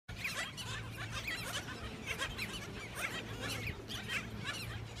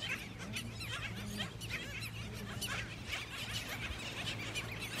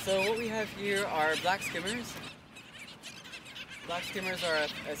So what we have here are black skimmers. Black skimmers are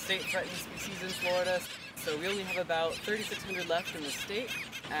a state-threatened species in Florida, so we only have about 3,600 left in the state,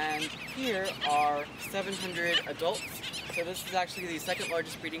 and here are 700 adults. So this is actually the second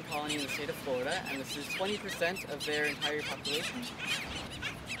largest breeding colony in the state of Florida, and this is 20% of their entire population.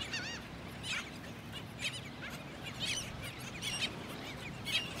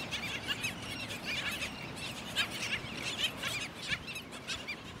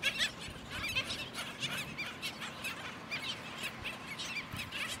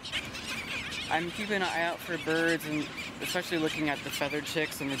 I'm keeping an eye out for birds, and especially looking at the feathered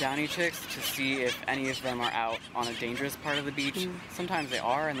chicks and the downy chicks to see if any of them are out on a dangerous part of the beach. Sometimes they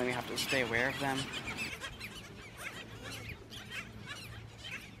are, and then we have to stay aware of them.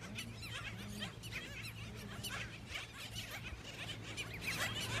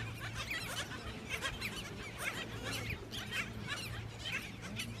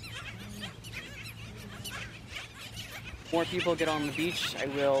 More people get on the beach, I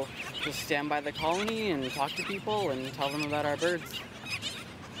will just stand by the colony and talk to people and tell them about our birds.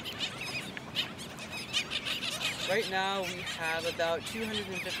 Right now we have about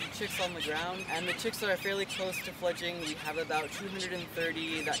 250 chicks on the ground, and the chicks are fairly close to fledging. We have about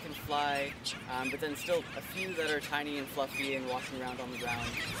 230 that can fly, but then still a few that are tiny and fluffy and walking around on the ground.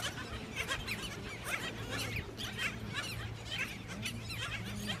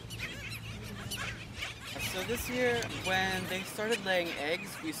 So this year, when they started laying eggs,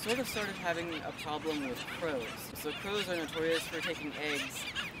 we sort of started having a problem with crows. So crows are notorious for taking eggs,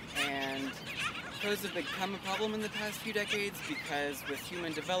 and crows have become a problem in the past few decades because with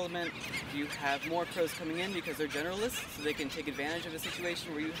human development, you have more crows coming in because they're generalists, so they can take advantage of a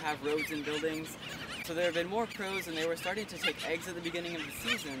situation where you have roads and buildings. So there have been more crows, and they were starting to take eggs at the beginning of the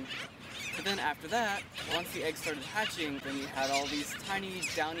season. But then after that, once the eggs started hatching, then we had all these tiny,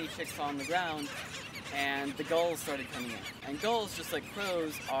 downy chicks on the ground, and the gulls started coming in. And gulls, just like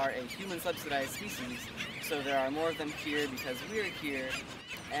crows, are a human-subsidized species, so there are more of them here because we're here.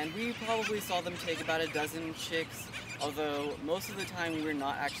 And we probably saw them take about a dozen chicks, although most of the time we were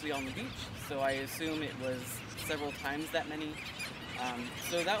not actually on the beach, so I assume it was several times that many.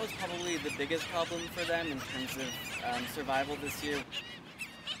 So that was probably the biggest problem for them in terms of survival this year.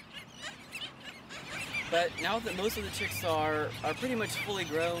 But now that most of the chicks are pretty much fully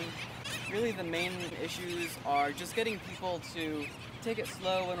grown, really the main issues are just getting people to take it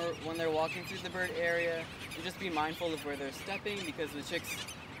slow when they're walking through the bird area, and just be mindful of where they're stepping because the chicks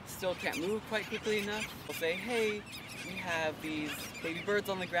still can't move quite quickly enough. They'll say, hey, we have these baby birds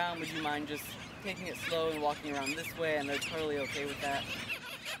on the ground, would you mind just taking it slow and walking around this way? And they're totally okay with that.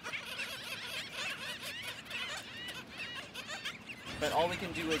 But all we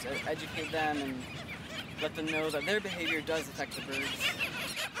can do is educate them and let them know that their behavior does affect the birds.